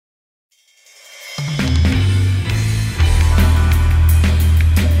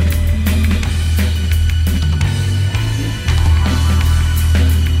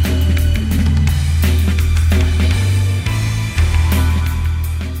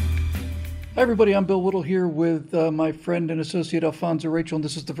Hi, everybody. I'm Bill Whittle here with my friend and associate Alfonso Rachel, and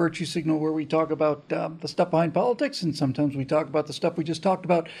this is the Virtue Signal, where we talk about the stuff behind politics, and sometimes we talk about the stuff we just talked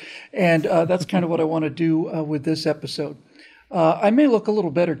about. And that's kind of what I want to do with this episode. I may look a little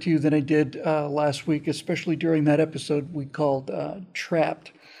better to you than I did last week, especially during that episode we called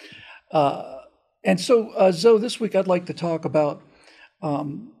Trapped. Zoe, this week I'd like to talk about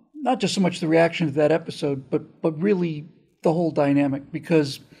not just so much the reaction to that episode, but really the whole dynamic,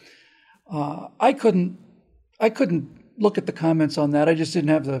 because I couldn't look at the comments on that. I just didn't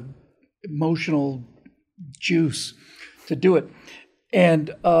have the emotional juice to do it.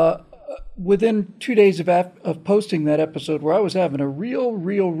 And within 2 days of posting that episode, where I was having a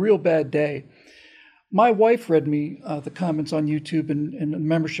real bad day, my wife read me the comments on YouTube and the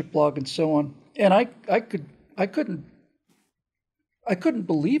membership blog and so on, and I couldn't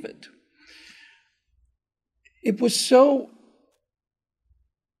believe it. It was so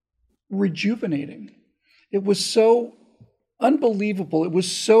rejuvenating. It was so unbelievable. It was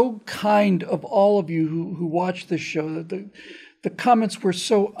so kind of all of you who watched this show. The comments were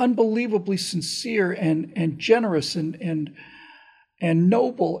so unbelievably sincere and generous and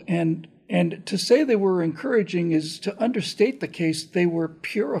noble, and to say they were encouraging is to understate the case. They were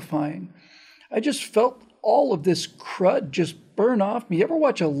purifying. I just felt all of this crud just burn off me. You ever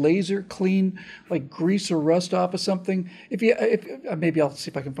watch a laser clean like grease or rust off of something? If maybe I'll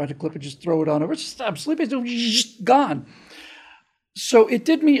see if I can find a clip and just throw it on over. Stop sleeping, it's just gone. So it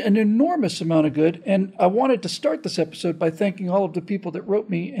did me an enormous amount of good, and I wanted to start this episode by thanking all of the people that wrote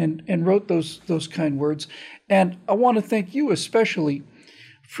me and wrote those kind words. And I want to thank you especially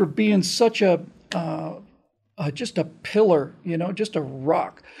for being such a just a pillar, just a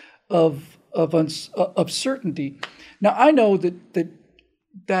rock of certainty. Now I know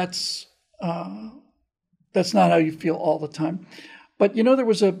that's not how you feel all the time, but there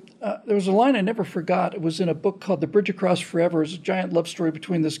was a line I never forgot. It was in a book called The Bridge Across Forever. It's a giant love story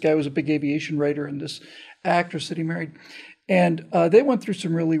between this guy who was a big aviation writer and this actress that he married, and they went through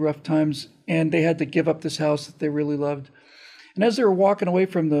some really rough times, and they had to give up this house that they really loved. And as they were walking away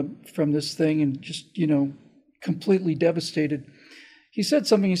from this thing and just completely devastated, he said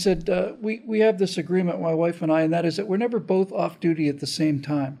something. He said, we have this agreement, my wife and I, and that is that we're never both off duty at the same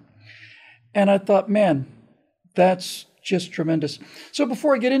time. And I thought, man, that's just tremendous. So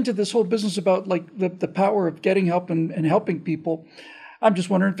before I get into this whole business about like the power of getting help and helping people, I'm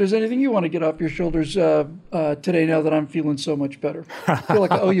just wondering if there's anything you want to get off your shoulders today, now that I'm feeling so much better. I feel like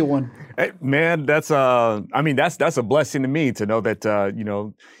I owe you one. Hey, man, that's a blessing to me to know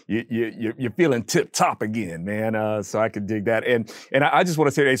that you're feeling tip top again, man. So I could dig that, and I just want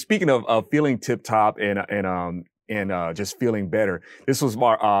to say, hey, speaking of feeling tip top and just feeling better. This was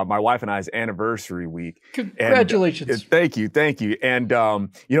my wife and I's anniversary week. Congratulations! And, thank you. And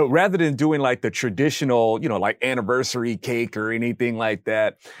rather than doing like the traditional, like anniversary cake or anything like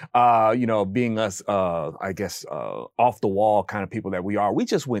that, being us, I guess, off the wall kind of people that we are, we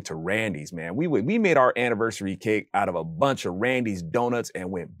just went to Randy's, man. We made our anniversary cake out of a bunch of Randy's donuts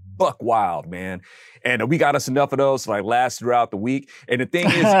and went buck wild, man. And we got us enough of those to like last throughout the week. And the thing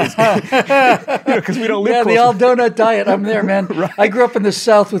is because we don't live yeah, close. The all donut diet. I'm there, man. Right. I grew up in the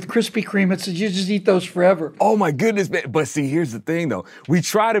South with Krispy Kreme. You just eat those forever. Oh my goodness, man. But see, here's the thing though. We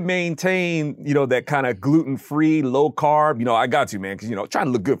try to maintain, that kind of gluten-free, low carb. I got to, man, because, trying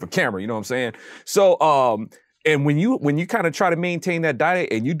to look good for camera, you know what I'm saying? So, and when you kind of try to maintain that diet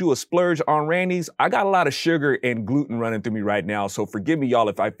and you do a splurge on Randy's, I got a lot of sugar and gluten running through me right now. So forgive me, y'all,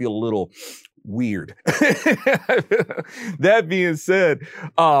 if I feel a little weird. That being said,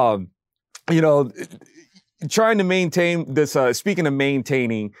 trying to maintain this, speaking of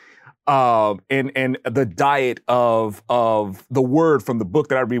maintaining, and the diet of the word from the book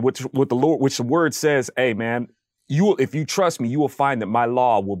that I read, which the word says, hey, man, if you trust me, you will find that my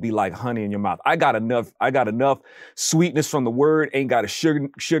law will be like honey in your mouth. I got enough sweetness from the word. Ain't got to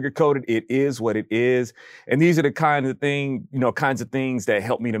sugar coated. It is what it is. And these are the kinds of things that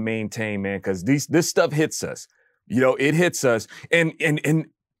help me to maintain, man, because this stuff hits us. It hits us. And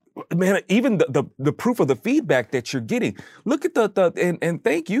man, even the proof of the feedback that you're getting. Look at and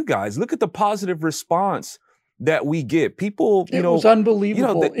thank you guys. Look at the positive response that we get. People, it was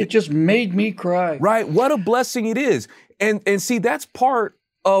unbelievable. It just made me cry. Right. What a blessing it is. And see, that's part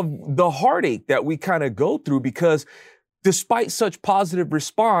of the heartache that we kind of go through, because despite such positive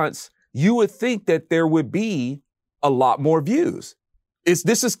response, you would think that there would be a lot more views.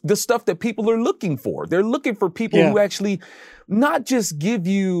 This is the stuff that people are looking for. They're looking for people who actually not just give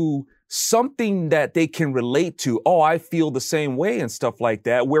you something that they can relate to. Oh, I feel the same way and stuff like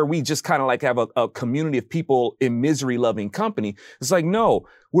that, where we just kind of like have a community of people in misery loving company. It's like, no,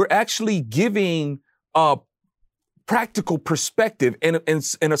 we're actually giving practical perspective and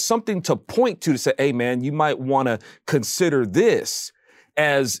something to point to say, hey man, you might want to consider this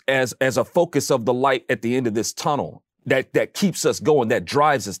as a focus of the light at the end of this tunnel that keeps us going, that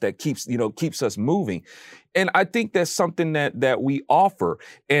drives us, that keeps us moving. And I think that's something that we offer.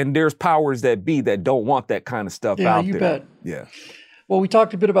 And there's powers that be that don't want that kind of stuff out there. Yeah, you bet. Yeah. Well, we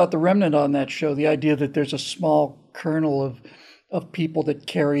talked a bit about the remnant on that show, the idea that there's a small kernel of people that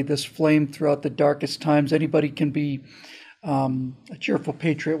carry this flame throughout the darkest times. Anybody can be a cheerful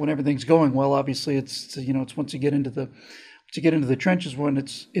patriot when everything's going well. Obviously, it's once you get into the trenches when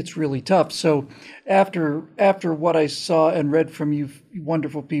it's really tough. So after what I saw and read from you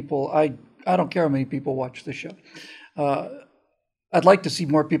wonderful people, I don't care how many people watch the show. I'd like to see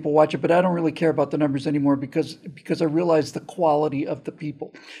more people watch it, but I don't really care about the numbers anymore because I realize the quality of the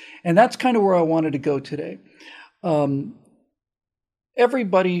people. And that's kind of where I wanted to go today.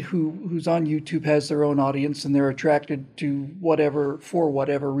 Everybody who's on YouTube has their own audience and they're attracted to whatever, for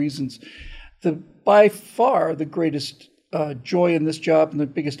whatever reasons. By far the greatest joy in this job and the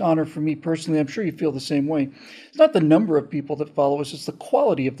biggest honor for me personally, I'm sure you feel the same way. It's not the number of people that follow us, it's the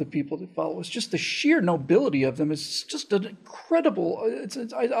quality of the people that follow us. Just the sheer nobility of them is just an incredible,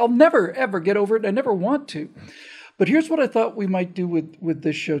 I'll never ever get over it. I never want to. But here's what I thought we might do with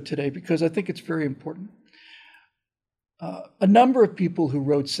this show today, because I think it's very important. A number of people who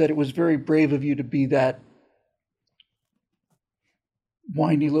wrote said it was very brave of you to be that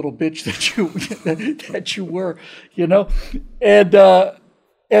whiny little bitch that you were,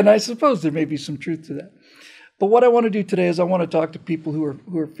 and I suppose there may be some truth to that. But what I want to do today is I want to talk to people who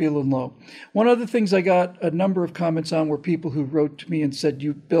are feeling low. One of the things I got a number of comments on were people who wrote to me and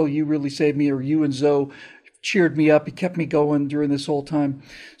said, Bill, you really saved me, or you and Zoe cheered me up. You kept me going during this whole time.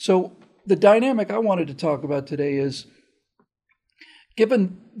 So the dynamic I wanted to talk about today is,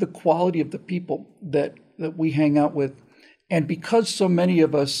 given the quality of the people that we hang out with, and because so many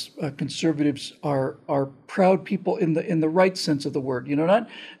of us conservatives are proud people in the right sense of the word,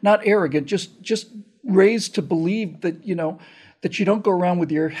 not arrogant, just raised to believe that that you don't go around with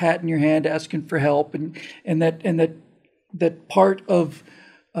your hat in your hand asking for help, and that part of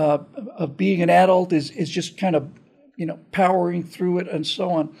being an adult is just kind of powering through it and so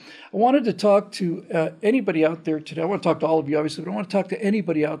on. I wanted to talk to anybody out there today. I want to talk to all of you, obviously, but I want to talk to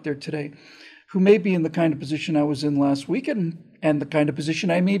anybody out there today who may be in the kind of position I was in last week and the kind of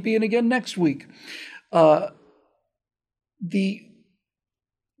position I may be in again next week. The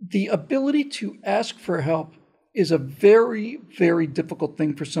ability to ask for help is a very, very difficult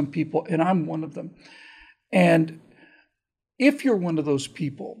thing for some people, and I'm one of them. And if you're one of those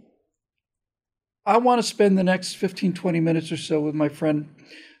people, I want to spend the next 15, 20 minutes or so with my friend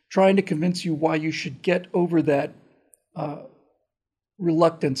trying to convince you why you should get over that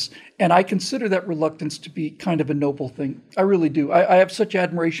reluctance. And I consider that reluctance to be kind of a noble thing. I really do. I have such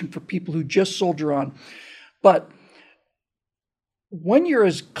admiration for people who just soldier on. But when you're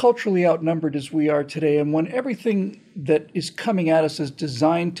as culturally outnumbered as we are today, and when everything that is coming at us is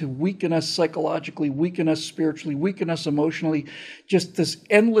designed to weaken us psychologically, weaken us spiritually, weaken us emotionally, just this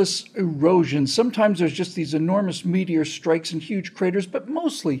endless erosion. Sometimes there's just these enormous meteor strikes and huge craters, but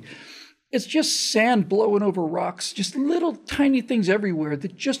mostly it's just sand blowing over rocks, just little tiny things everywhere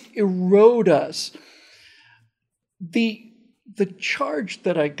that just erode us. The charge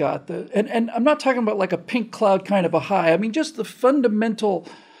that I got, and I'm not talking about like a pink cloud kind of a high. I mean, just the fundamental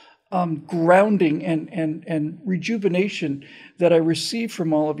grounding and rejuvenation that I received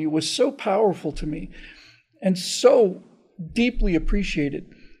from all of you was so powerful to me and so deeply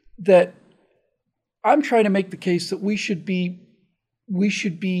appreciated that I'm trying to make the case that we should be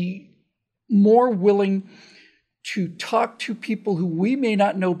more willing to talk to people who we may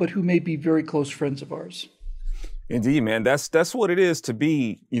not know, but who may be very close friends of ours. Indeed, man. That's what it is to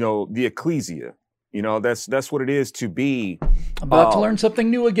be, the ecclesia. That's what it is to be. I'm about to learn something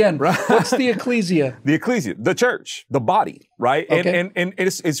new again. Right? What's the ecclesia? The ecclesia, the church, the body, right? Okay. And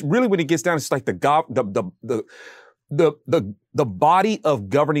it's really, when it gets down, it's like the body of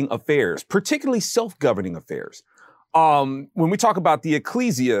governing affairs, particularly self-governing affairs. When we talk about the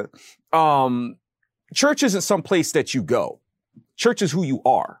ecclesia, church isn't some place that you go. Church is who you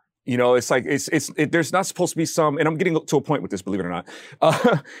are. It's like, there's not supposed to be some, and I'm getting to a point with this, believe it or not.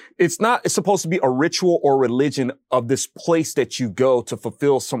 It's supposed to be a ritual or religion of this place that you go to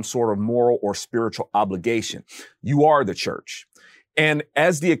fulfill some sort of moral or spiritual obligation. You are the church. And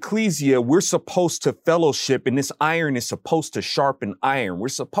as the ecclesia, we're supposed to fellowship, and this iron is supposed to sharpen iron. We're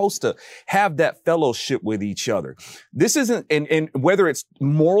supposed to have that fellowship with each other. This isn't, and whether it's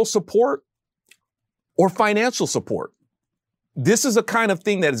moral support or financial support, this is a kind of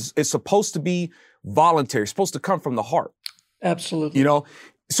thing that is supposed to be voluntary, supposed to come from the heart. Absolutely. You know,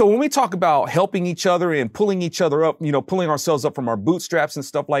 so when we talk about helping each other and pulling each other up, you know, pulling ourselves up from our bootstraps and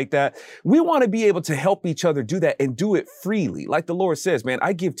stuff like that, we want to be able to help each other do that and do it freely. Like the Lord says, man,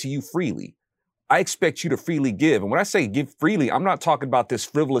 I give to you freely. I expect you to freely give. And when I say give freely, I'm not talking about this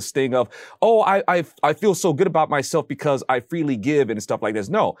frivolous thing of, oh, I feel so good about myself because I freely give and stuff like this.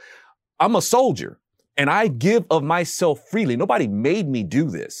 No, I'm a soldier. And I give of myself freely. Nobody made me do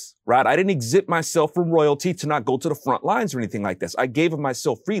this, right? I didn't exempt myself from royalty to not go to the front lines or anything like this. I gave of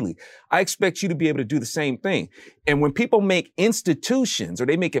myself freely. I expect you to be able to do the same thing. And when people make institutions or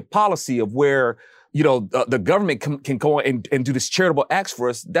they make a policy of where, you know, the government can go and do this charitable acts for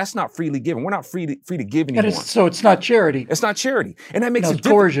us, that's not freely given. We're not free to give anymore. So it's not charity. It's not charity. And that makes it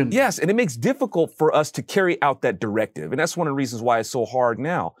coercion. Yes. And it makes it difficult for us to carry out that directive. And that's one of the reasons why it's so hard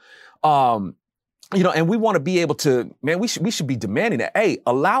now. You know, and we want to be able to, man, we should be demanding that, hey,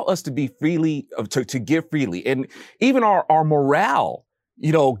 allow us to be freely, to give freely. And even our morale,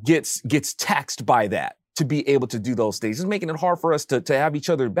 you know, gets taxed by that to be able to do those things. It's making it hard for us to have each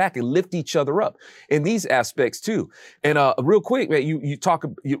other back and lift each other up in these aspects too. And real quick, man,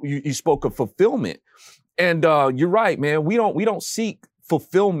 you spoke of fulfillment. And you're right, man, we don't seek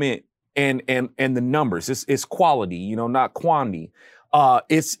fulfillment and the numbers. It's quality, you know, not quantity.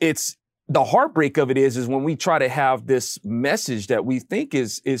 It's the heartbreak of it is when we try to have this message that we think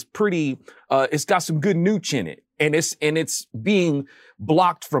is pretty, it's got some good nooch in it, and it's being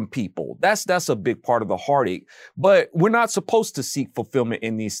blocked from people. That's a big part of the heartache. But we're not supposed to seek fulfillment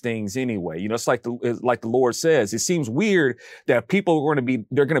in these things anyway. You know, it's like the Lord says. It seems weird that people are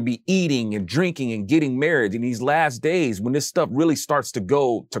they're going to be eating and drinking and getting married in these last days when this stuff really starts to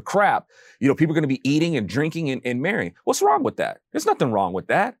go to crap. You know, people are going to be eating and drinking and marrying. What's wrong with that? There's nothing wrong with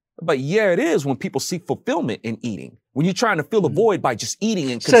that. But yeah, it is when people seek fulfillment in eating. When you're trying to fill a void by just eating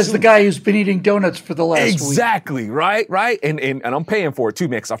and consuming. Says the guy who's been eating donuts for the last week. Exactly, right? And I'm paying for it too,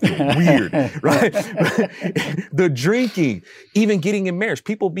 man, because I feel weird, right? The drinking, even getting in marriage.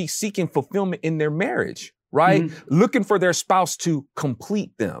 People be seeking fulfillment in their marriage, right? Mm-hmm. Looking for their spouse to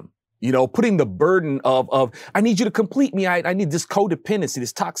complete them. You know, putting the burden of I need you to complete me. I need this codependency,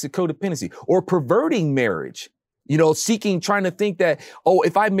 this toxic codependency, or perverting marriage. You know, trying to think that, oh,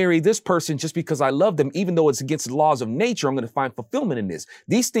 if I marry this person just because I love them, even though it's against the laws of nature, I'm going to find fulfillment in this.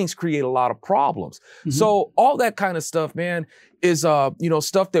 These things create a lot of problems. Mm-hmm. So all that kind of stuff, man, is, you know,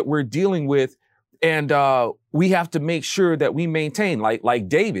 stuff that we're dealing with. And we have to make sure that we maintain, like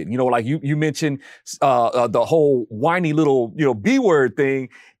David, you know, like you mentioned the whole whiny little, you know, B word thing.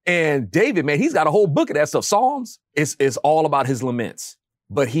 And David, man, he's got a whole book of that stuff. Psalms is all about his laments.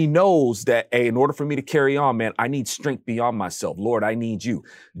 But he knows that, hey, in order for me to carry on, man, I need strength beyond myself. Lord, I need you.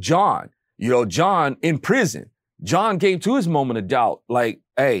 John in prison, John gave to his moment of doubt, like,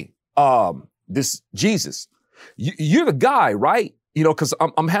 hey, this Jesus, you're the guy, right? You know, because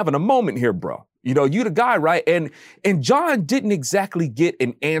I'm having a moment here, bro. You know, you the guy, right? And John didn't exactly get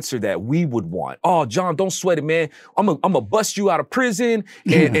an answer that we would want. Oh, John, don't sweat it, man. I'm gonna bust you out of prison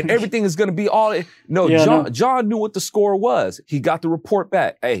and everything is gonna be all. No, yeah, John knew what the score was. He got the report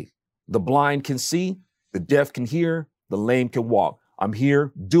back. Hey, the blind can see, the deaf can hear, the lame can walk. I'm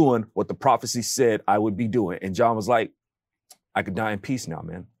here doing what the prophecy said I would be doing. And John was like, I could die in peace now,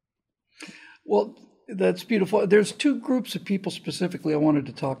 man. Well, that's beautiful. There's two groups of people specifically I wanted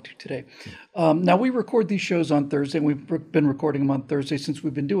to talk to today. Now, we record these shows on Thursday, and we've been recording them on Thursday since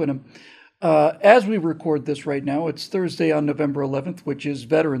we've been doing them. As we record this right now, it's Thursday on November 11th, which is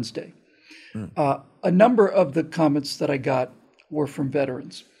Veterans Day. A number of the comments that I got were from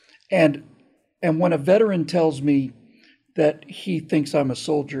veterans. And when a veteran tells me that he thinks I'm a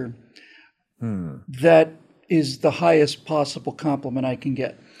soldier, that is the highest possible compliment I can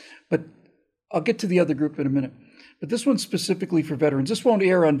get. But I'll get to the other group in a minute, but this one's specifically for veterans. This won't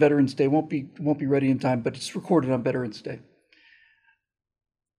air on Veterans Day. Won't be ready in time, but it's recorded on Veterans Day.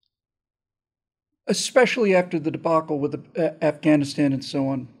 Especially after the debacle with Afghanistan and so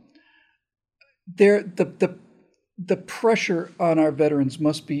on, the pressure on our veterans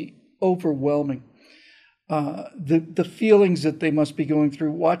must be overwhelming. The feelings that they must be going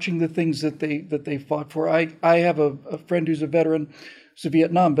through, watching the things that they fought for. I have a friend who's a veteran. He's a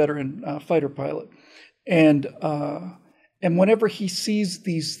Vietnam veteran, fighter pilot. And whenever he sees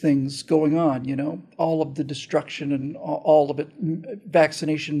these things going on, you know, all of the destruction and all of it,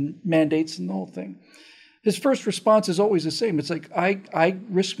 vaccination mandates and the whole thing, his first response is always the same. It's like, I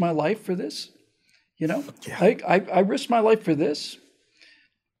risked my life for this. Yeah. I risked my life for this.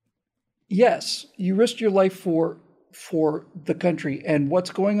 Yes, you risked your life for the country. And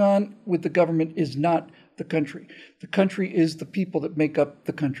what's going on with the government is not the country. The country is the people that make up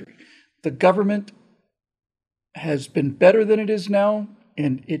the country. The government has been better than it is now,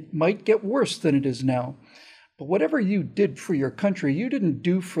 and it might get worse than it is now. But whatever you did for your country, you didn't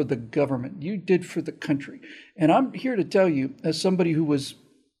do for the government. You did for the country. And I'm here to tell you, as somebody who was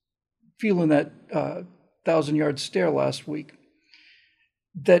feeling that 1,000-yard stare last week,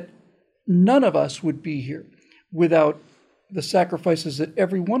 that none of us would be here without the sacrifices that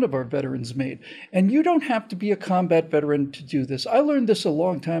every one of our veterans made. And you don't have to be a combat veteran to do this. I learned this a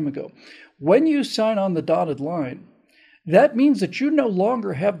long time ago. When you sign on the dotted line, that means that you no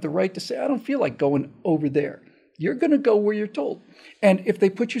longer have the right to say, I don't feel like going over there. You're going to go where you're told. And if they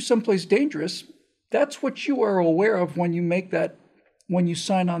put you someplace dangerous, that's what you are aware of when you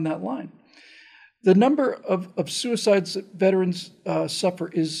sign on that line. The number of suicides that veterans suffer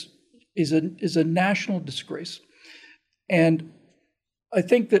is a national disgrace. And I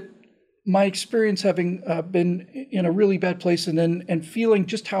think that my experience, having been in a really bad place and feeling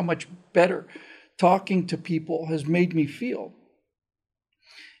just how much better talking to people has made me feel,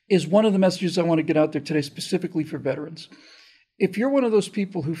 is one of the messages I want to get out there today, specifically for veterans. If you're one of those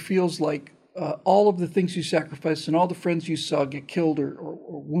people who feels like all of the things you sacrificed and all the friends you saw get killed or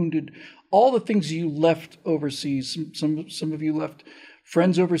wounded, all the things you left overseas, some of you left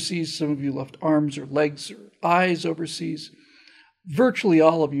friends overseas, some of you left arms or legs or eyes overseas, virtually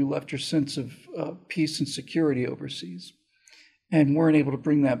all of you left your sense of peace and security overseas and weren't able to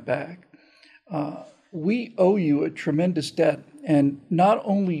bring that back. We owe you a tremendous debt. And not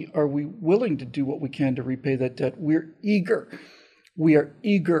only are we willing to do what we can to repay that debt, we are eager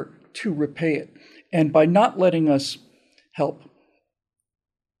to repay it. And by not letting us help,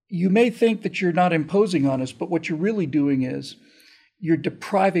 you may think that you're not imposing on us, but what you're really doing is you're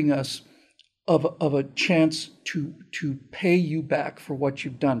depriving us of a chance to pay you back for what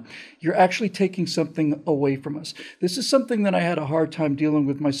you've done. You're actually taking something away from us. This is something that I had a hard time dealing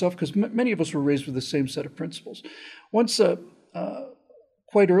with myself, because many of us were raised with the same set of principles. Once,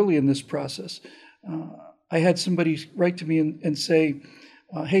 quite early in this process, I had somebody write to me and say,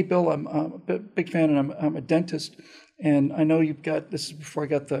 hey, Bill, I'm a big fan, and I'm a dentist, and I know you've got, this is before I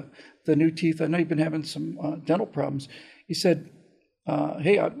got the new teeth, I know you've been having some dental problems. He said,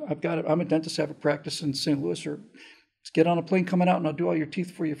 hey, I'm a dentist, I have a practice in St. Louis, or just get on a plane coming out and I'll do all your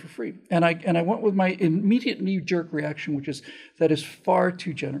teeth for you for free. And I went with my immediate knee-jerk reaction, which is, that is far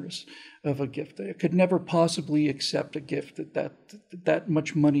too generous of a gift. I could never possibly accept a gift that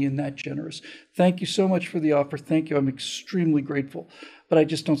much money and that generous. Thank you so much for the offer. Thank you. I'm extremely grateful, but I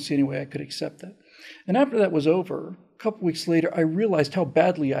just don't see any way I could accept that. And after that was over, a couple weeks later, I realized how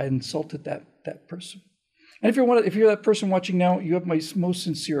badly I insulted that person. And if you're that person watching now, you have my most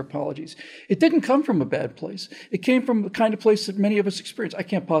sincere apologies. It didn't come from a bad place. It came from the kind of place that many of us experience. I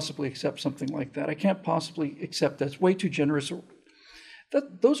can't possibly accept something like that. I can't possibly accept that. It's way too generous.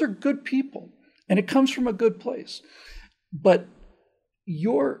 Those are good people, and it comes from a good place. But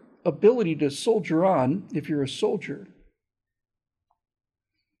your ability to soldier on, if you're a soldier,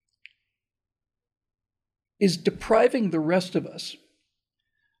 is depriving the rest of us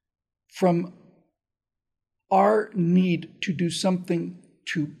from our need to do something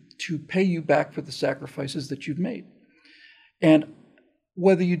to pay you back for the sacrifices that you've made. And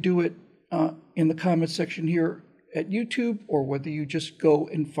whether you do it in the comment section here at YouTube, or whether you just go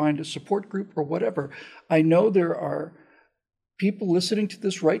and find a support group or whatever, I know there are people listening to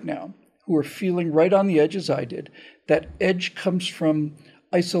this right now who are feeling right on the edge as I did. That edge comes from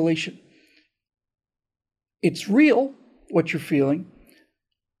isolation. It's real, what you're feeling,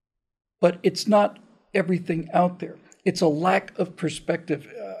 but it's not everything out there. It's a lack of perspective.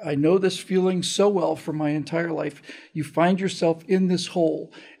 I know this feeling so well for my entire life. You find yourself in this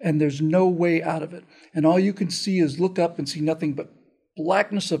hole and there's no way out of it. And all you can see is look up and see nothing but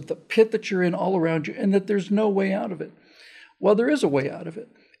blackness of the pit that you're in all around you, and that there's no way out of it. Well, there is a way out of it,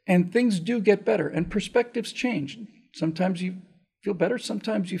 and things do get better, and perspectives change. Sometimes you feel better,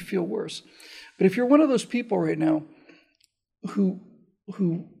 sometimes you feel worse. But if you're one of those people right now who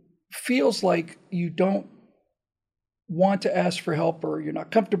feels like you don't want to ask for help, or you're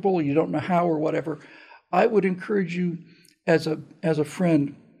not comfortable, or you don't know how, or whatever, I would encourage you as a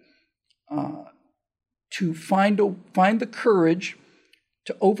friend to find the courage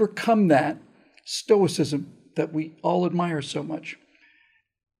to overcome that stoicism that we all admire so much,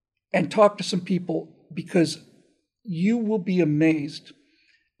 and talk to some people, because you will be amazed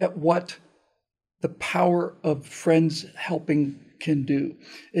at what the power of friends helping can do.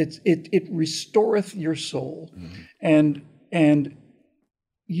 It restoreth your soul, and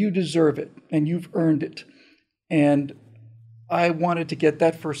you deserve it, and you've earned it. And I wanted to get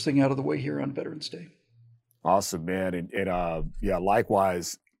that first thing out of the way here on Veterans Day. Awesome, man, and yeah,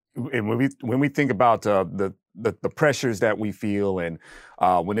 likewise. And when we think about the pressures that we feel, and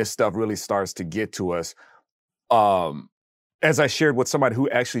when this stuff really starts to get to us, as I shared with somebody who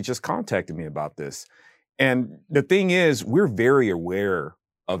actually just contacted me about this, and the thing is, we're very aware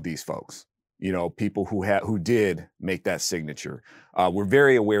of these folks. You know, people who did make that signature. We're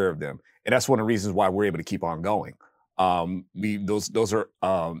very aware of them, and that's one of the reasons why we're able to keep on going. Those are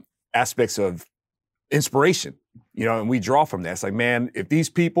aspects of inspiration, you know, and we draw from that. It's like, man, if these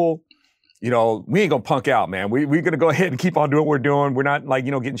people, you know, we ain't gonna punk out, man. We're gonna go ahead and keep on doing what we're doing. We're not like,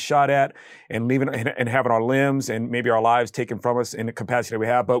 you know, getting shot at and leaving and having our limbs and maybe our lives taken from us in the capacity that we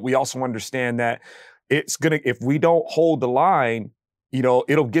have. But we also understand that if we don't hold the line, you know,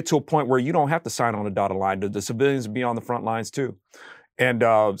 it'll get to a point where you don't have to sign on the dotted line. The civilians will be on the front lines too. And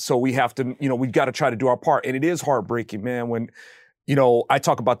so we have to, you know, we've got to try to do our part. And it is heartbreaking, man, when, you know, I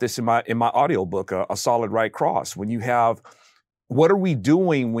talk about this in my audiobook, A Solid Right Cross. When you have, what are we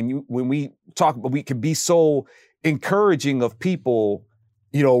doing when we talk, we can be so encouraging of people,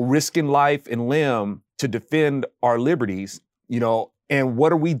 you know, risking life and limb to defend our liberties, you know, and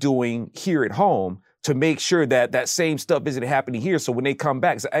what are we doing here at home to make sure that that same stuff isn't happening here? So when they come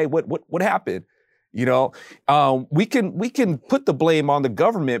back, say, hey, what happened? You know, we can put the blame on the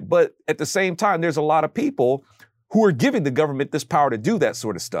government, but at the same time, there's a lot of people who are giving the government this power to do that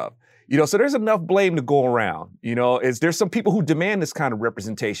sort of stuff. You know, so there's enough blame to go around. You know, there's some people who demand this kind of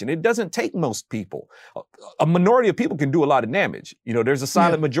representation. It doesn't take most people. A minority of people can do a lot of damage. You know, there's a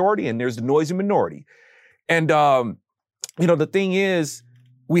silent majority and there's the noisy minority. And, you know, the thing is,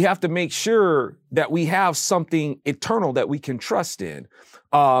 we have to make sure that we have something eternal that we can trust in.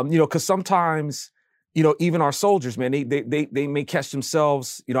 You know, because sometimes, you know, even our soldiers, man, they may catch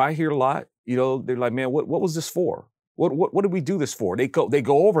themselves, you know, I hear a lot, you know, they're like, man, what was this for? What did we do this for? They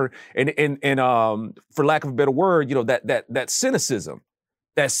go over and for lack of a better word, you know, that cynicism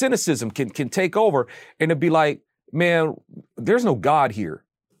can take over, and it'd be like, man, there's no God here.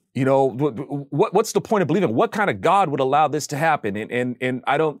 You know, what's the point of believing? What kind of God would allow this to happen? And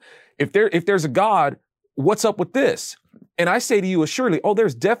I don't, if there's a God, what's up with this? And I say to you assuredly, oh,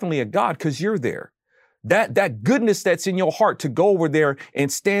 there's definitely a God, because you're there. That goodness that's in your heart to go over there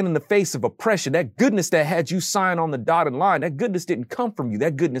and stand in the face of oppression, that goodness that had you sign on the dotted line, that goodness didn't come from you.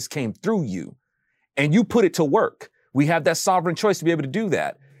 That goodness came through you, and you put it to work. We have that sovereign choice to be able to do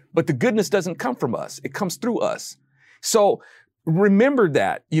that. But the goodness doesn't come from us. It comes through us. So remember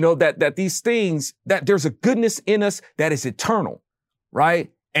that, you know, that these things, that there's a goodness in us that is eternal,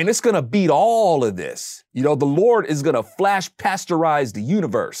 right? And it's going to beat all of this. You know, the Lord is going to flash pasteurize the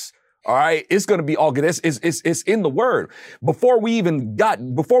universe. All right. It's going to be all good. It's in the word. Before we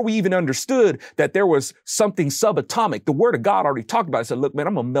even understood that there was something subatomic, the word of God already talked about it. It said, look, man,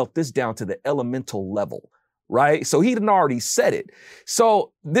 I'm going to melt this down to the elemental level. Right. So he didn't already said it.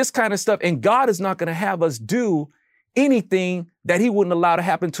 So this kind of stuff, and God is not going to have us do anything that he wouldn't allow to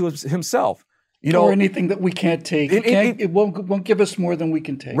happen to himself. You know, or anything that we can't take. It won't give us more than we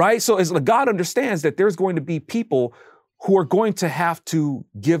can take. Right. So as God understands that there's going to be people who are going to have to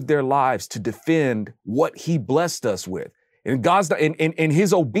give their lives to defend what he blessed us with. And God's in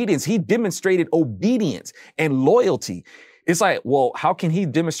his obedience, he demonstrated obedience and loyalty. It's like, well, how can he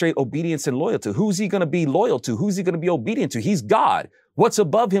demonstrate obedience and loyalty? Who's he going to be loyal to? Who's he going to be obedient to? He's God. What's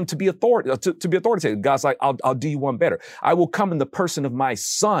above him to be authoritative? God's like, I'll do you one better. I will come in the person of my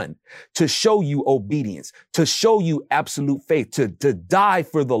son to show you obedience, to show you absolute faith, to die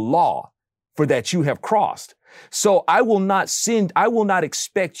for the law for that you have crossed. So I will not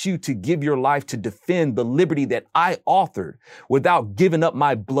expect you to give your life to defend the liberty that I authored without giving up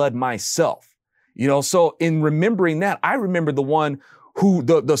my blood myself. You know, so in remembering that, I remember the one who,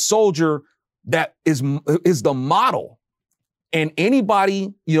 the soldier that is the model. And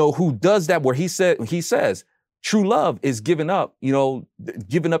anybody, you know, who does that, where he says, true love is giving up your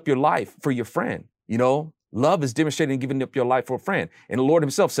life for your friend. You know, love is demonstrating giving up your life for a friend. And the Lord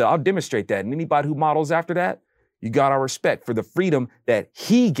himself said, I'll demonstrate that. And anybody who models after that, you got our respect for the freedom that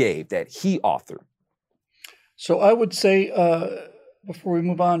he gave, that he authored. So I would say, before we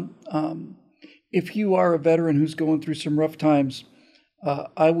move on, if you are a veteran who's going through some rough times,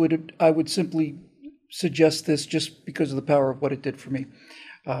 I would simply suggest this just because of the power of what it did for me.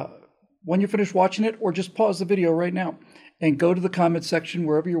 When you're finished watching it, or just pause the video right now and go to the comment section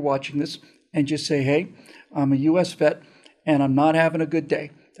wherever you're watching this and just say, hey, I'm a U.S. vet and I'm not having a good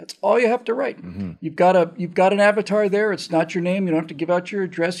day. That's all you have to write. You've got an avatar there. It's not your name. You don't have to give out your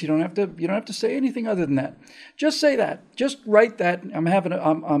address. You don't have to say anything other than that. Just say that. Just write that.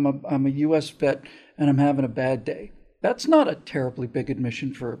 I'm a U.S. vet and I'm having a bad day. That's not a terribly big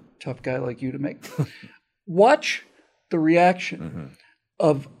admission for a tough guy like you to make. Watch the reaction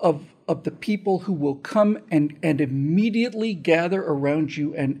of the people who will come and immediately gather around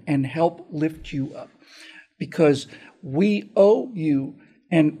you and help lift you up. Because we owe you,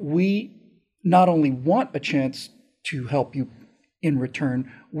 and we not only want a chance to help you in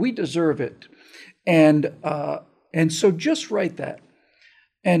return, we deserve it. And so just write that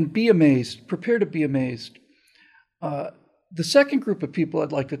and be amazed. Prepare to be amazed. The second group of people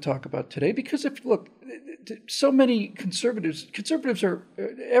I'd like to talk about today, because if look, so many conservatives are,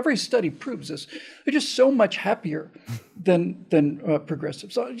 every study proves this, they're just so much happier than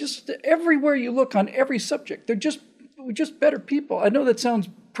progressives. So just everywhere you look on every subject, we're just better people. I know that sounds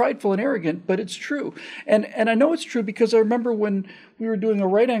prideful and arrogant, but it's true. And I know it's true because I remember when we were doing a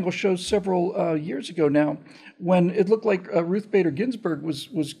Right Angle show several years ago now, when it looked like Ruth Bader Ginsburg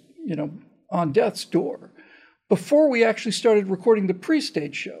was on death's door. Before we actually started recording the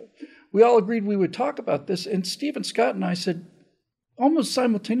pre-stage show, we all agreed we would talk about this. And Stephen Scott and I said almost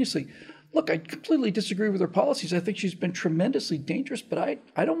simultaneously, look, I completely disagree with her policies. I think she's been tremendously dangerous, but I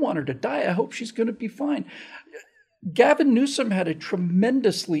don't want her to die. I hope she's going to be fine. Gavin Newsom had a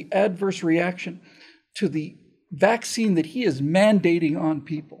tremendously adverse reaction to the vaccine that he is mandating on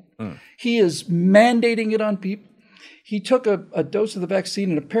people. He is mandating it on people. He took a dose of the vaccine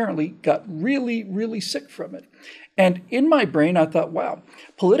and apparently got really, really sick from it. And in my brain, I thought, wow,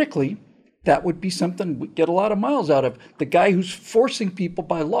 politically, that would be something we'd get a lot of miles out of. The guy who's forcing people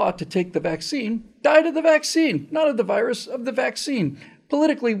by law to take the vaccine died of the vaccine, not of the virus, of the vaccine.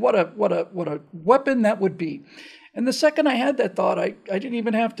 Politically, what a weapon that would be. And the second I had that thought, I didn't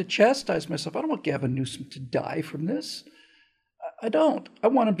even have to chastise myself. I don't want Gavin Newsom to die from this. I don't. I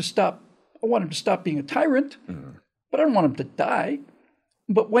want him to stop. I want him to stop being a tyrant. But I don't want him to die.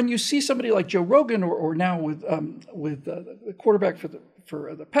 But when you see somebody like Joe Rogan, or now with the quarterback for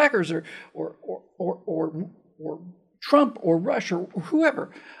the Packers, or Trump or Rush or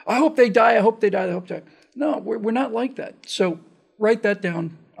whoever, I hope they die. I hope they die. I hope they die. No, we're not like that. So write that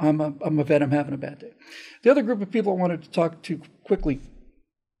down. I'm a vet. I'm having a bad day. The other group of people I wanted to talk to quickly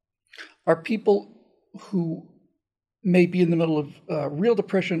are people who may be in the middle of real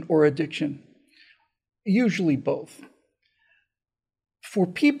depression or addiction. Usually both. For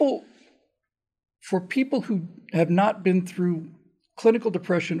people who have not been through clinical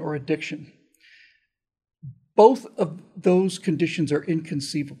depression or addiction, both of those conditions are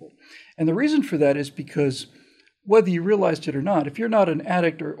inconceivable. And the reason for that is because whether you realized it or not, if you're not an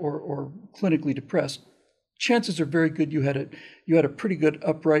addict or clinically depressed, chances are very good you had a pretty good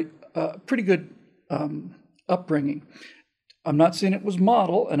upbringing. I'm not saying it was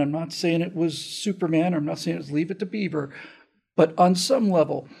model, and I'm not saying it was Superman, or I'm not saying it was Leave It to Beaver, but on some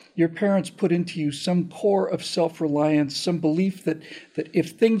level, your parents put into you some core of self-reliance, some belief that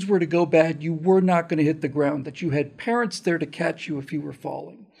if things were to go bad, you were not going to hit the ground, that you had parents there to catch you if you were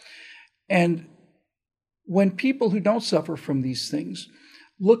falling. And when people who don't suffer from these things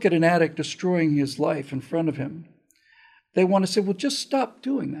look at an addict destroying his life in front of him, they want to say, well, just stop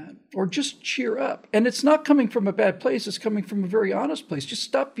doing that, or just cheer up. And it's not coming from a bad place. It's coming from a very honest place. Just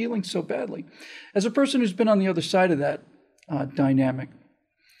stop feeling so badly. As a person who's been on the other side of that dynamic,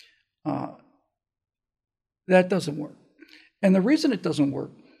 that doesn't work. And the reason it doesn't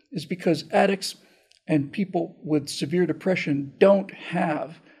work is because addicts and people with severe depression don't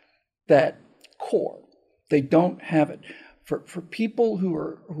have that core. They don't have it. For people who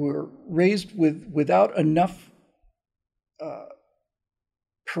are raised without enough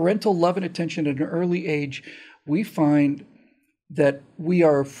parental love and attention at an early age, we find that we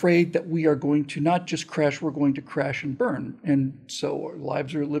are afraid that we are going to not just crash, we're going to crash and burn. And so our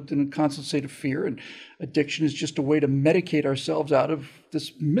lives are lived in a constant state of fear, and addiction is just a way to medicate ourselves out of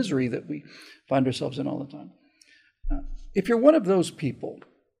this misery that we find ourselves in all the time. If you're one of those people,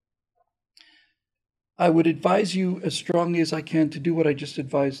 I would advise you as strongly as I can to do what I just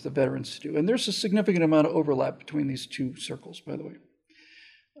advised the veterans to do. And there's a significant amount of overlap between these two circles, by the way.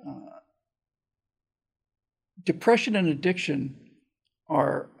 Depression and addiction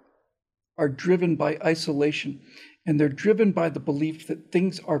are driven by isolation, and they're driven by the belief that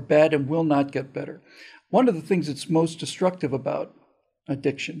things are bad and will not get better. One of the things that's most destructive about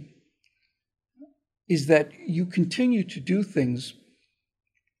addiction is that you continue to do things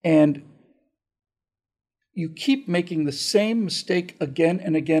and you keep making the same mistake again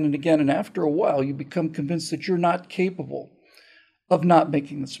and again and again, and after a while you become convinced that you're not capable of not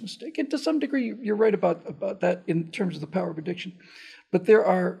making this mistake. And to some degree, you're right about that in terms of the power of addiction. But there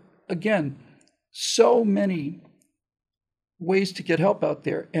are, again, so many ways to get help out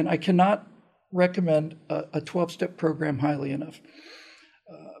there. And I cannot recommend a 12-step program highly enough.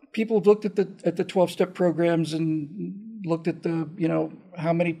 People have looked at the 12-step programs and looked at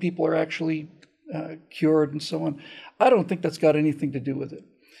how many people are actually cured and so on. I don't think that's got anything to do with it.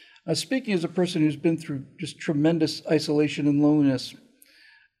 Speaking as a person who's been through just tremendous isolation and loneliness,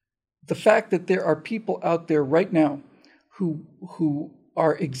 the fact that there are people out there right now who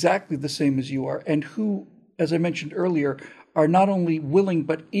are exactly the same as you are, and who, as I mentioned earlier, are not only willing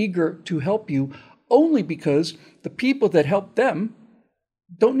but eager to help you, only because the people that help them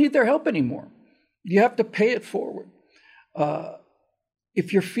don't need their help anymore. You have to pay it forward.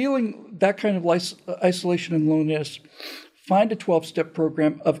 If you're feeling that kind of isolation and loneliness, find a 12-step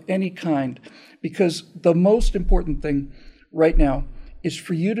program of any kind, because the most important thing right now is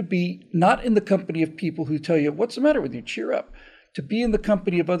for you to be not in the company of people who tell you, what's the matter with you? Cheer up. To be in the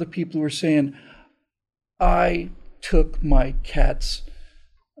company of other people who are saying, I took my cat's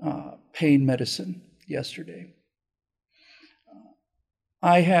pain medicine yesterday.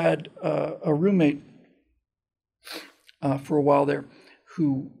 I had a roommate for a while there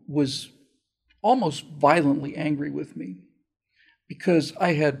who was almost violently angry with me because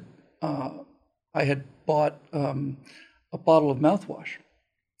I had bought a bottle of mouthwash,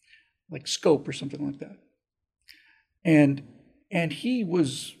 like Scope or something like that, and he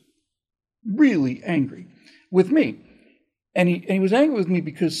was really angry with me. And he was angry with me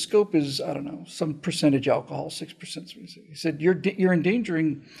because Scope is, I don't know, some percentage alcohol, 6%. He said, you're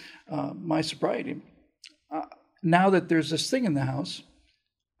endangering my sobriety. Now that there's this thing in the house,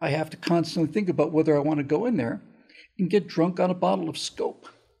 I have to constantly think about whether I want to go in there and get drunk on a bottle of Scope.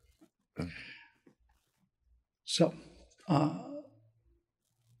 So,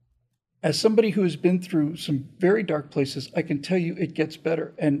 as somebody who has been through some very dark places, I can tell you it gets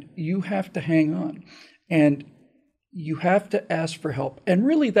better, and you have to hang on. And you have to ask for help. And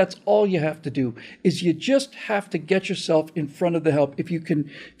really, that's all you have to do, is you just have to get yourself in front of the help. If you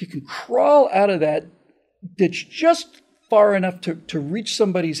can crawl out of that ditch just far enough to reach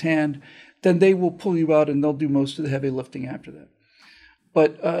somebody's hand, then they will pull you out and they'll do most of the heavy lifting after that.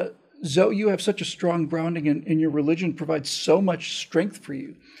 But Zoe, you have such a strong grounding in your religion, provides so much strength for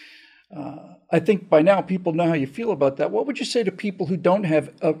you. I think by now people know how you feel about that. What would you say to people who don't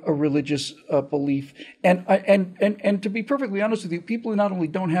have a religious belief? And to be perfectly honest with you, people who not only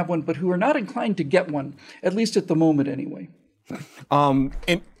don't have one, but who are not inclined to get one, at least at the moment anyway.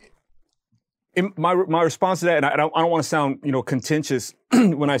 In my response to that, and I don't want to sound contentious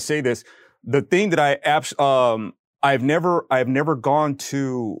when I say this, the thing that I've never gone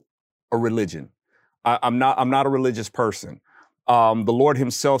to a religion. I'm not a religious person. The Lord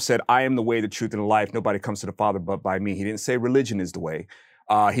himself said, I am the way, the truth, and the life. Nobody comes to the Father but by me. He didn't say religion is the way.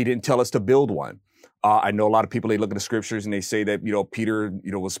 He didn't tell us to build one. I know a lot of people, they look at the scriptures and they say that, Peter,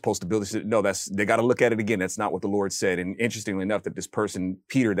 was supposed to build this. No, they got to look at it again. That's not what the Lord said. And interestingly enough, that this person,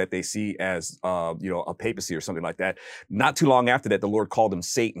 Peter, that they see as, a papacy or something like that, not too long after that, the Lord called him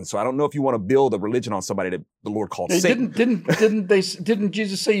Satan. So I don't know if you want to build a religion on somebody that the Lord called Satan. Didn't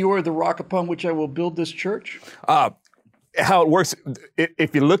Jesus say, you are the rock upon which I will build this church? How it works,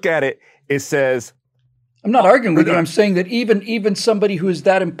 if you look at it, it says, I'm not arguing with you. I'm saying that even somebody who is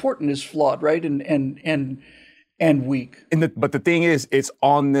that important is flawed, right? And weak. But the thing is, it's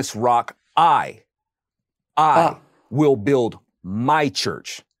on this rock. I will build my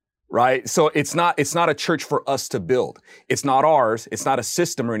church, right? So it's not a church for us to build. It's not ours. It's not a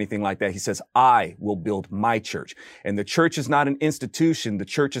system or anything like that. He says, I will build my church. And the church is not an institution. The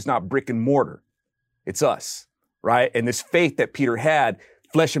church is not brick and mortar. It's us, right? And this faith that Peter had,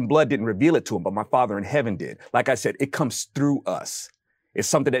 flesh and blood didn't reveal it to him, but my Father in heaven did. Like I said, it comes through us. It's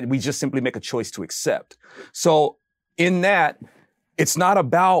something that we just simply make a choice to accept. So in that, it's not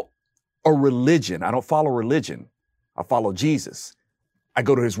about a religion. I don't follow religion. I follow Jesus. I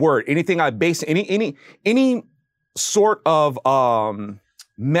go to his word. Anything I base, any sort of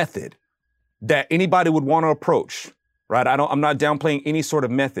method that anybody would want to approach, right? I'm not downplaying any sort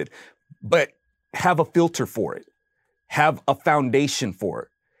of method, but have a filter for it. Have a foundation for it.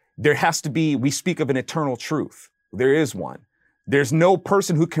 There has to be, we speak of an eternal truth. There is one. There's no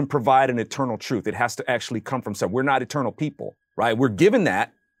person who can provide an eternal truth. It has to actually come from somewhere. We're not eternal people, right? We're given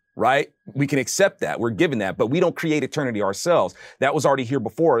that, right? We can accept that. We're given that, but we don't create eternity ourselves. That was already here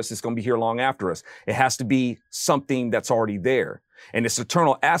before us. It's going to be here long after us. It has to be something that's already there. And this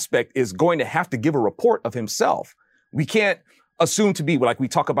eternal aspect is going to have to give a report of himself. We can't assume to be like we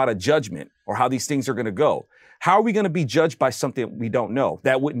talk about a judgment or how these things are going to go. How are we going to be judged by something we don't know?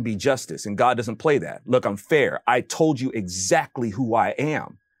 That wouldn't be justice, and God doesn't play that. Look, I'm fair. I told you exactly who I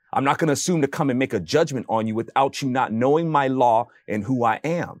am. I'm not going to assume to come and make a judgment on you without you not knowing my law and who I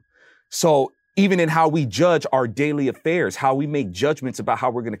am. So even in how we judge our daily affairs, how we make judgments about how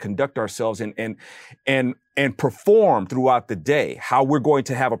we're going to conduct ourselves and perform throughout the day, how we're going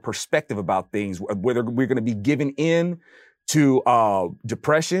to have a perspective about things, whether we're going to be given in to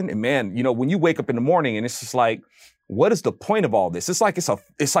depression. And man, you know, when you wake up in the morning and it's just like, what is the point of all this? It's like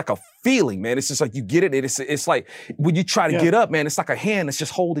a feeling, man. It's just like you get it. It's like when you try to get up, man, it's like a hand that's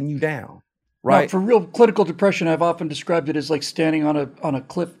just holding you down. Right. Now, for real clinical depression, I've often described it as like standing on a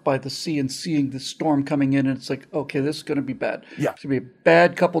cliff by the sea and seeing the storm coming in, and it's like, okay, this is going to be bad. Yeah. It's going to be a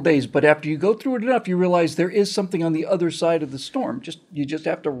bad couple days, but after you go through it enough, you realize there is something on the other side of the storm. You just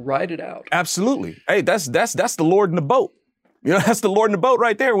have to ride it out. Absolutely. Hey, that's the Lord in the boat. You know, that's the Lord in the boat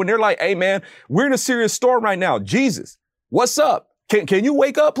right there. When they're like, hey man, we're in a serious storm right now. Jesus, what's up? Can you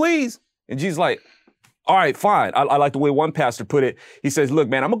wake up, please? And Jesus like, all right, fine. I like the way one pastor put it. He says, look,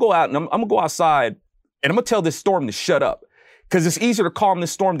 man, I'm going to go out and I'm going to go outside and I'm going to tell this storm to shut up, because it's easier to calm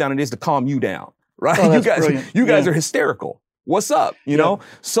this storm down than it is to calm you down, right? Oh, you guys are hysterical. What's up? You know?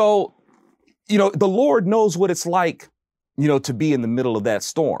 So, you know, the Lord knows what it's like, you know, to be in the middle of that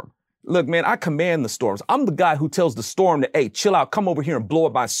storm. Look, man, I command the storms. I'm the guy who tells the storm to, hey, chill out, come over here and blow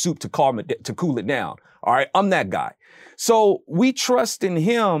up my soup to cool it down. All right. I'm that guy. So we trust in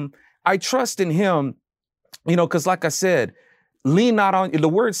him. I trust in him. You know, because like I said, the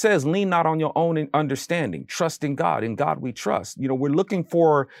word says, lean not on your own understanding, trust in God. In God we trust. You know, we're looking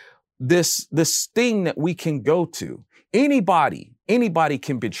for this thing that we can go to. Anybody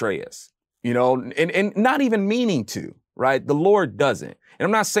can betray us, you know, and not even meaning to, right? The Lord doesn't. And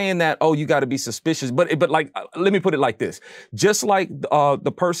I'm not saying that, oh, you got to be suspicious, but like, let me put it like this. Just like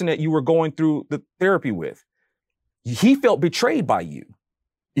the person that you were going through the therapy with, he felt betrayed by you,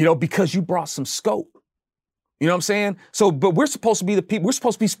 you know, because you brought some scope. You know what I'm saying? So, but we're supposed to be the people, we're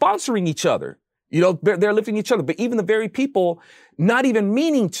supposed to be sponsoring each other. You know, they're lifting each other. But even the very people not even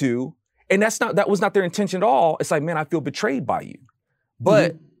meaning to, and that was not their intention at all. It's like, man, I feel betrayed by you.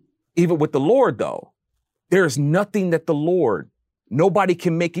 But even with the Lord, though, there's nothing that nobody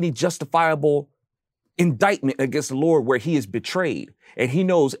can make any justifiable indictment against the Lord where he is betrayed. And he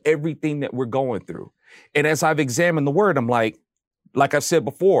knows everything that we're going through. And as I've examined the word, I'm like I've said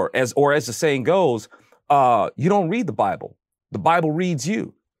before, as the saying goes, you don't read the Bible. The Bible reads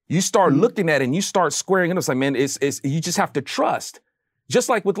you. You start looking at it and you start squaring it up. It's like, man, you just have to trust. Just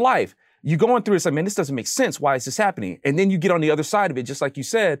like with life, you're going through it. It's like, man, this doesn't make sense. Why is this happening? And then you get on the other side of it, just like you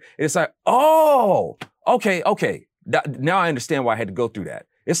said. And it's like, oh, okay. Now I understand why I had to go through that.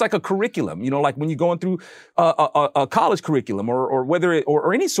 It's like a curriculum, you know, like when you're going through a college curriculum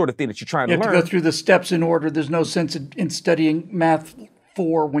or any sort of thing that you're trying to learn. You have to go through the steps in order. There's no sense in studying math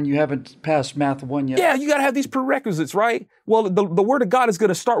 4 when you haven't passed math 1 yet. Yeah, you got to have these prerequisites, right? Well, the word of God is going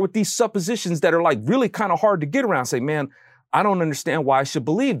to start with these suppositions that are like really kind of hard to get around. Say, man, I don't understand why I should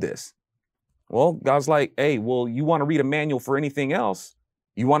believe this. Well, God's like, hey, well, you want to read a manual for anything else?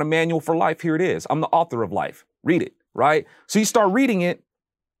 You want a manual for life? Here it is. I'm the author of life. Read it, right? So you start reading it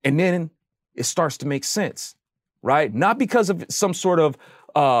and then it starts to make sense, right? Not because of some sort of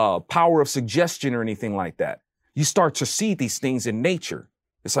power of suggestion or anything like that. You start to see these things in nature.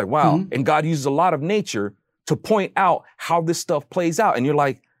 It's like, wow. And God uses a lot of nature to point out how this stuff plays out. And you're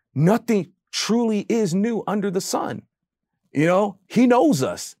like, nothing truly is new under the sun. You know, he knows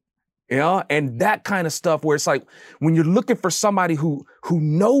us, you know, and that kind of stuff where it's like, when you're looking for somebody who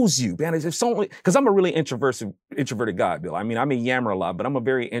knows you, man, it's only, because I'm a really introverted guy, Bill. I mean, I may yammer a lot, but I'm a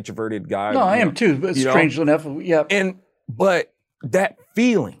very introverted guy. No, I am too, but strangely enough. Yeah. But that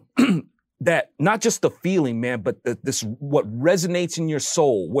feeling, that not just the feeling, man, but this what resonates in your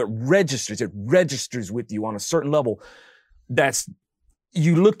soul, it registers with you on a certain level.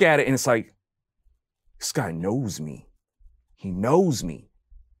 You look at it and it's like, this guy knows me. He knows me.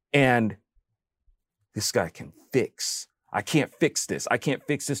 And this guy can fix. I can't fix this. I can't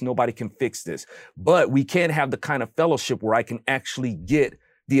fix this. Nobody can fix this. But we can have the kind of fellowship where I can actually get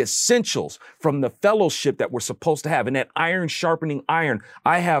the essentials from the fellowship that we're supposed to have. And that iron sharpening iron,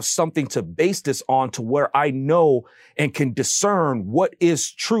 I have something to base this on to where I know and can discern what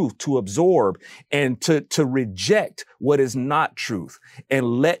is truth to absorb and to reject what is not truth and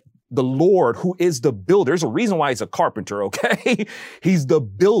let the Lord, who is the builder. There's a reason why he's a carpenter, okay? He's the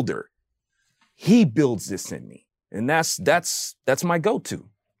builder. He builds this in me. And that's my go-to.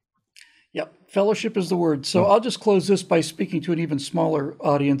 Yep. Fellowship is the word. So I'll just close this by speaking to an even smaller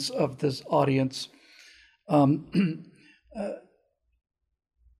audience of this audience.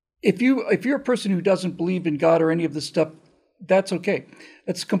 if you're a person who doesn't believe in God or any of this stuff, that's okay.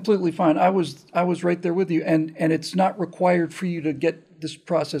 That's completely fine. I was right there with you, and it's not required for you to get this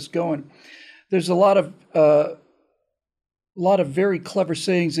process going. There's a lot of very clever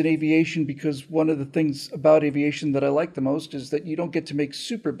sayings in aviation, because one of the things about aviation that I like the most is that you don't get to make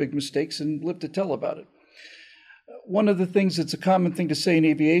super big mistakes and live to tell about it. One of the things that's a common thing to say in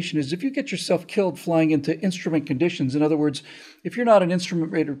aviation is if you get yourself killed flying into instrument conditions, in other words, if you're not an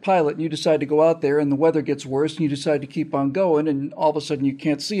instrument rated pilot and you decide to go out there and the weather gets worse and you decide to keep on going and all of a sudden you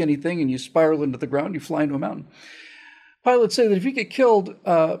can't see anything and you spiral into the ground, you fly into a mountain. Pilots say that if you get killed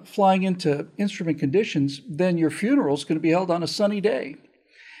flying into instrument conditions, then your funeral is going to be held on a sunny day.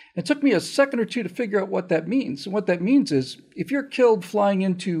 It took me a second or two to figure out what that means. And what that means is if you're killed flying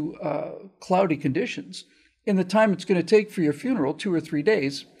into cloudy conditions, in the time it's going to take for your funeral, 2 or 3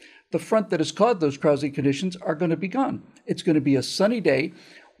 days, the front that has caused those cloudy conditions are going to be gone. It's going to be a sunny day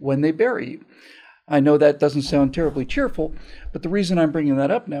when they bury you. I know that doesn't sound terribly cheerful, but the reason I'm bringing that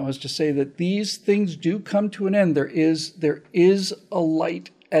up now is to say that these things do come to an end. There is a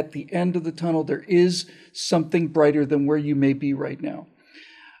light at the end of the tunnel. There is something brighter than where you may be right now.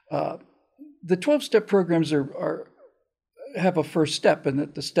 The 12-step programs have a first step, and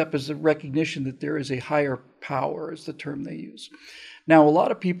that the step is the recognition that there is a higher power, is the term they use. Now, a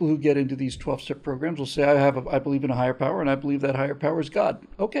lot of people who get into these 12-step programs will say, I believe in a higher power, and I believe that higher power is God.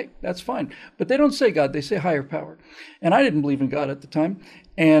 Okay, that's fine. But they don't say God, they say higher power. And I didn't believe in God at the time.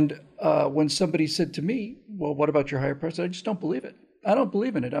 And when somebody said to me, well, what about your higher power? I said, I just don't believe it. I don't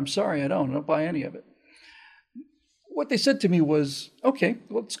believe in it. I'm sorry, I don't buy any of it. What they said to me was, okay,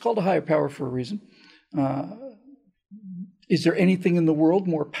 well, it's called a higher power for a reason. Is there anything in the world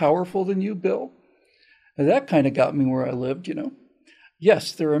more powerful than you, Bill? And that kind of got me where I lived, you know.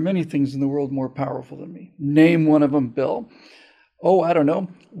 Yes, there are many things in the world more powerful than me. Name one of them, Bill. Oh, I don't know.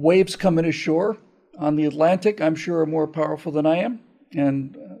 Waves coming ashore on the Atlantic, I'm sure, are more powerful than I am.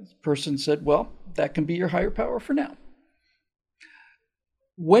 And the person said, well, that can be your higher power for now.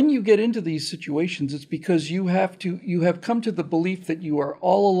 When you get into these situations, it's because you have come to the belief that you are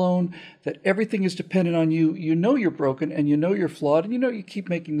all alone, that everything is dependent on you. You know you're broken, and you know you're flawed, and you know you keep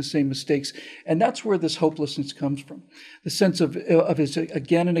making the same mistakes. And that's where this hopelessness comes from. The sense of it's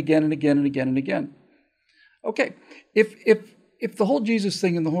again and again and again and again and again. Okay, if the whole Jesus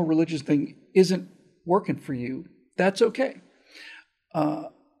thing and the whole religious thing isn't working for you, that's okay.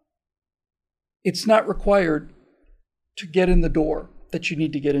 It's not required to get in the door that you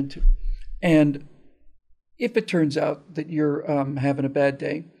need to get into. And if it turns out that you're having a bad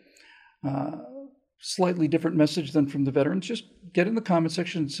day, slightly different message than from the veterans, just get in the comment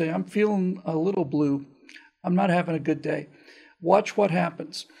section and say, I'm feeling a little blue. I'm not having a good day. Watch what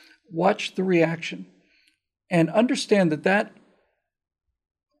happens. Watch the reaction. And understand that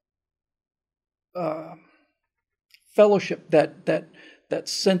fellowship, that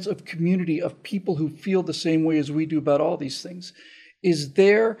sense of community of people who feel the same way as we do about all these things is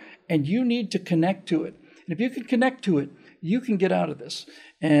there, and you need to connect to it. And if you can connect to it, you can get out of this.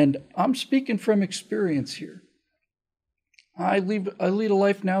 And I'm speaking from experience here. I lead a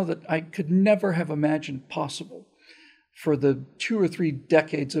life now that I could never have imagined possible for the 2 or 3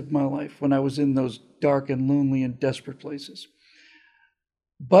 decades of my life when I was in those dark and lonely and desperate places.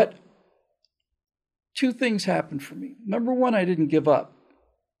 But 2 things happened for me. Number 1, I didn't give up.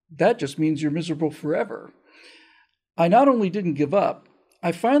 That just means you're miserable forever. I not only didn't give up,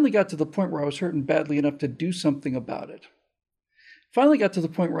 I finally got to the point where I was hurting badly enough to do something about it. Finally got to the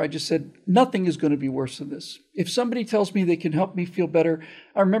point where I just said, nothing is going to be worse than this. If somebody tells me they can help me feel better,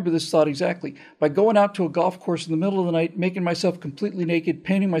 I remember this thought exactly. By going out to a golf course in the middle of the night, making myself completely naked,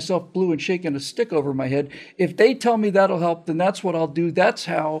 painting myself blue and shaking a stick over my head, if they tell me that'll help, then that's what I'll do. That's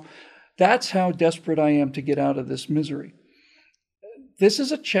how desperate I am to get out of this misery. This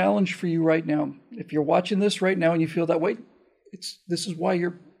is a challenge for you right now. If you're watching this right now and you feel that way, this is why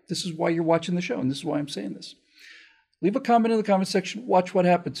you're watching the show, and this is why I'm saying this. Leave a comment in the comment section. Watch what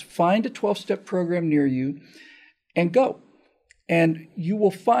happens. Find a 12-step program near you and go. And you will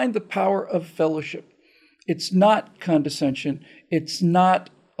find the power of fellowship. It's not condescension. It's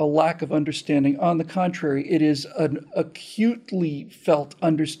not a lack of understanding. On the contrary, it is an acutely felt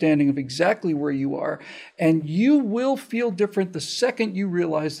understanding of exactly where you are. And you will feel different the second you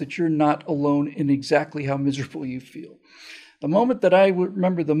realize that you're not alone in exactly how miserable you feel. The moment that I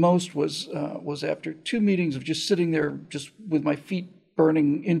remember the most was after 2 meetings of just sitting there, just with my feet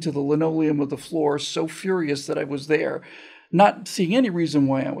burning into the linoleum of the floor, so furious that I was there, not seeing any reason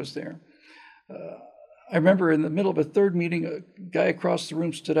why I was there. I remember in the middle of a 3rd meeting, a guy across the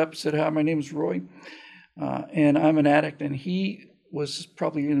room stood up and said, hi, my name is Roy, and I'm an addict. And he was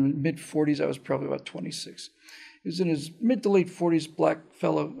probably in his mid-40s. I was probably about 26. He was in his mid to late 40s, black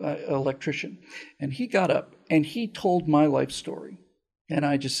fellow electrician. And he got up and he told my life story. And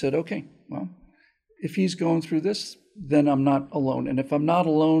I just said, okay, well, if he's going through this, then I'm not alone. And if I'm not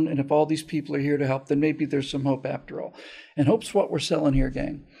alone, and if all these people are here to help, then maybe there's some hope after all. And hope's what we're selling here,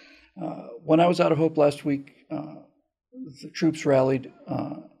 gang. When I was out of Hope last week, the troops rallied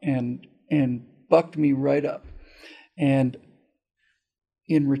and bucked me right up. And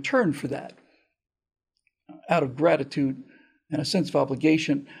in return for that, out of gratitude and a sense of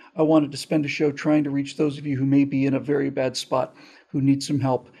obligation, I wanted to spend a show trying to reach those of you who may be in a very bad spot, who need some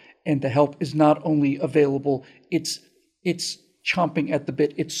help. And the help is not only available, it's chomping at the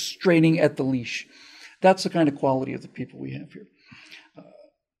bit, it's straining at the leash. That's the kind of quality of the people we have here.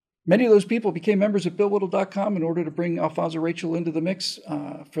 Many of those people became members at BillWhittle.com in order to bring Alfonso Rachel into the mix.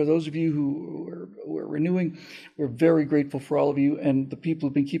 For those of you who are renewing, we're very grateful for all of you. And the people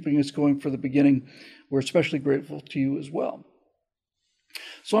who've been keeping us going from the beginning, we're especially grateful to you as well.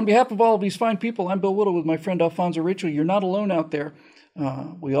 So on behalf of all of these fine people, I'm Bill Whittle with my friend Alfonso Rachel. You're not alone out there.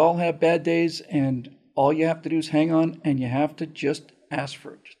 We all have bad days, and all you have to do is hang on, and you have to just ask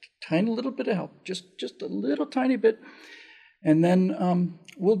for just a tiny little bit of help, just a little tiny bit. And then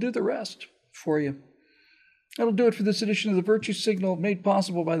we'll do the rest for you. That'll do it for this edition of The Virtue Signal, made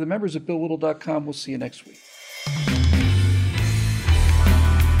possible by the members of BillWhittle.com. We'll see you next week.